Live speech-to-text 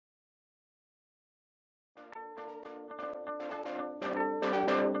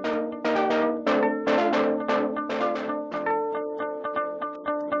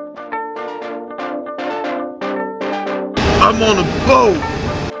I'm on a boat.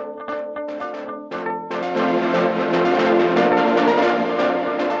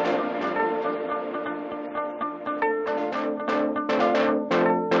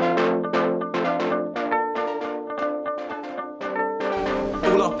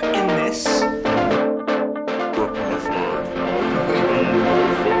 All up in this.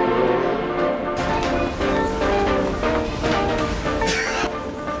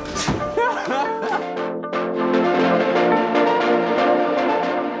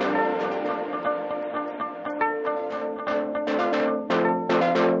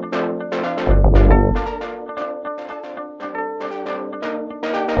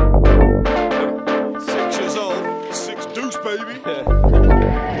 Baby.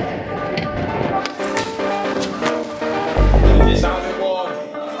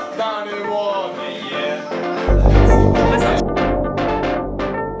 Down in one, yeah.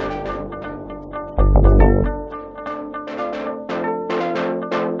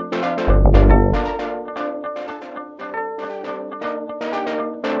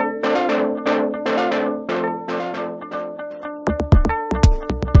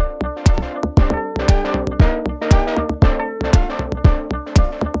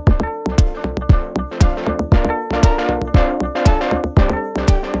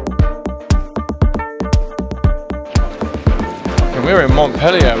 We're in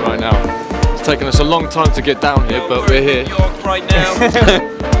Montpellier right now. It's taken us a long time to get down here, but we're here. New York right now.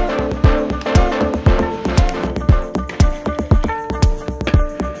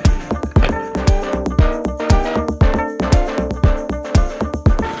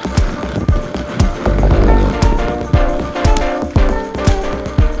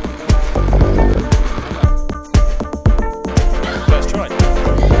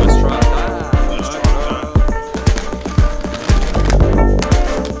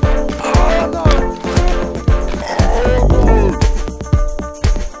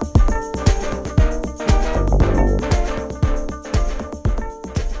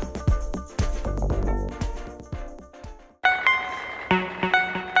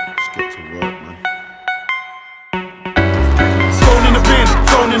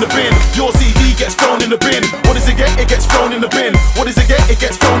 Your CD gets thrown in the bin. What does it get? It gets thrown in the bin. What does it get? It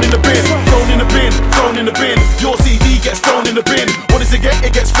gets thrown in the bin. Thrown in the bin, thrown in the bin. Your CD gets thrown in the bin. What does it get?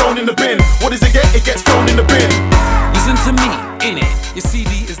 It gets thrown in the bin. What does it get? It gets thrown in the bin. Listen to me, in it. Your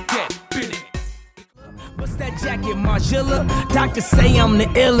CD is dead, bin it. What's that jacket, Margilla? Doctors say I'm the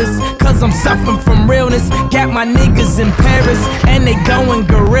illest, cause I'm suffering from realness. Got my niggas in Paris, and they going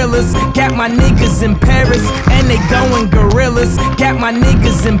gorillas. Got my niggas in Paris, and they going gorillas. Got my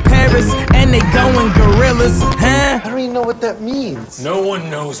niggas in Paris, and they going gorillas. Huh? I don't even know what that means. No one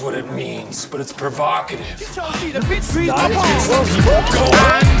knows what it means, but it's provocative. I'm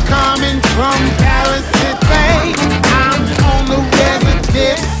coming from Paris today. I'm on the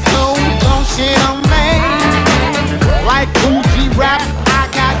resident, so don't shit on me. Like Gucci rap, I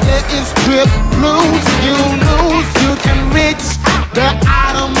got the strip blues. You lose, you can reach the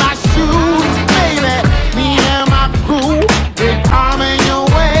out of my shoes, baby. Me and my crew, we're coming your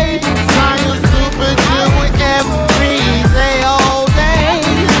way. Trying super chill with every day, all day.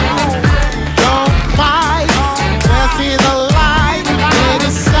 Don't fight, just see the light. Hear the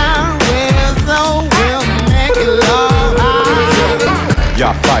sound, where's the will make it love.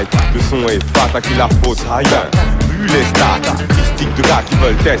 Y'a fight, le son est fat, à qui la faute ailleurs. Les statistiques de gars qui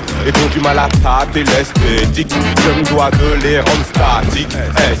veulent test et ont du mal à taper l'esthétique. Je me dois de les rendre statiques.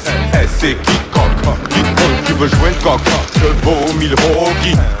 c'est quiconque qui veut jouer le coq. Je vaux 1000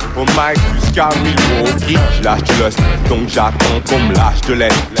 hockey au mic jusqu'à Milwaukee. Je lâche du lust, donc j'attends qu'on me lâche de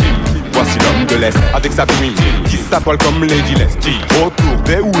l'est. Voici l'homme de l'Est avec sa dream team qui s'appelle comme Lady Leslie. Autour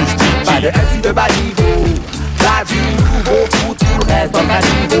des whisky. Pas de SI de bas niveau, pas du nouveau, tout le reste dans le bas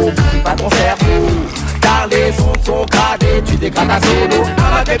niveau. C'est pas ton cerveau. Car les sons sont gradés, tu dégrades ta solo.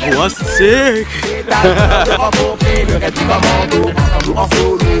 Oh, c'est sick! De rencontrer le reste du commando, ensemble en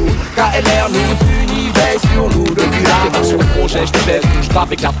solo. KLR nous unit, veille sur nous depuis là. Démarche sur le projet, je te baisse, je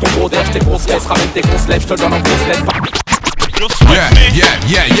grappe, écarte ton gros d'air, je t'ai grosse laisse, ramène tes grosses lèvres, je te donne en grosse lettre. Yeah.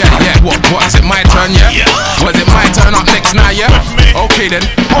 What is it my turn, yeah? Was it my turn up next now, yeah? Okay then,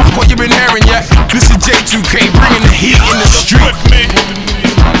 off what you've been hearing, yeah? This is J2K bringing the heat in the street.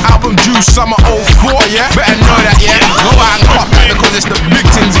 Album due summer 04, yeah? Better know that, yeah? Go out and cop that because it's the big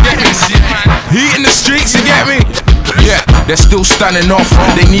things, you get me? Heat in the streets, you get me? Yeah. they're still standing off.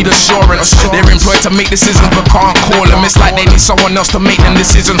 They need assurance. They're employed to make decisions but can't call them. It's like they need someone else to make them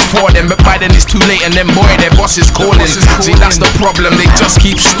decisions for them, but by then it's too late and then boy, their boss is calling. See, that's the problem, they just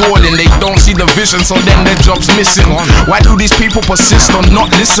keep stalling. They don't see the vision, so then their job's missing. Why do these people persist on not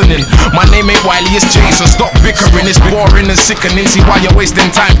listening? My name ain't Wiley, it's Jay, so stop bickering. It's boring and sickening. See why you're wasting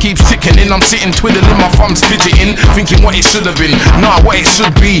time keeps ticking in. I'm sitting twiddling my thumbs, fidgeting, thinking what it should have been, nah, what it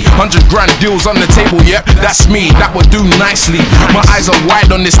should be. 100 grand deals on the table, yeah, that's me, that would do nicely. My eyes are wide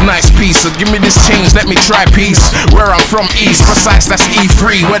on this nice piece, so give me this change, let me try peace. Where I'm from, east, precise, that's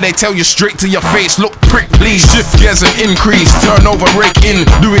E3, where they tell you straight to your face, look prick please. Shift gears and increase, turnover rake in,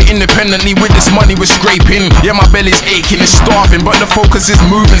 do it independently with this money we're scraping. Yeah, my belly's aching, it's starving, but the focus is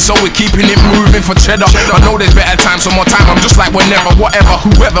moving, so we're keeping it moving for cheddar. I know there's better times, so more time, I'm just like whenever, whatever,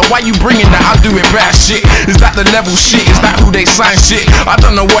 whoever. Why you bringing that? I'll do it better shit. Is that the level shit? Is that who they sign shit? I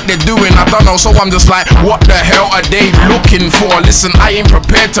don't know what they're doing, I don't know, so I'm just like, what the hell are they looking for? Listen, I ain't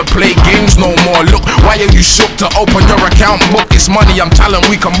prepared to play games no more. Look, why are you shook to open your account book? It's money, I'm talent,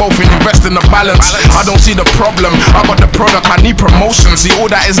 we can both invest in the balance. I don't see the problem, I got the product, I need promotion. See,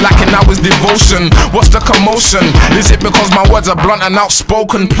 all that is lacking now is devotion. What's the commotion? Is it because my words are blunt and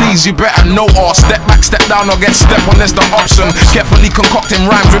outspoken? Please, you better know, or step back, step down, or get step on, that's the option. Carefully concocting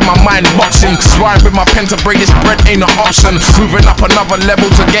rhymes with my mind boxing, sparring with my pen to break this bread ain't an option. Moving up another level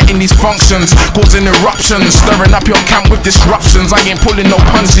to get in these functions, causing eruptions, stirring up your camp with disruptions. I ain't pulling no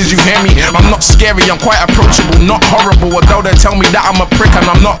punches, you hear me? I'm not scary, I'm quite approachable, not horrible. Although they tell me that I'm a prick and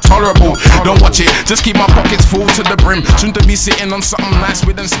I'm not tolerable. Don't watch it, just keep my pockets full to the brim. Soon to be sitting on something nice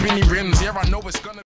with them spinny rims. Yeah, I know it's gonna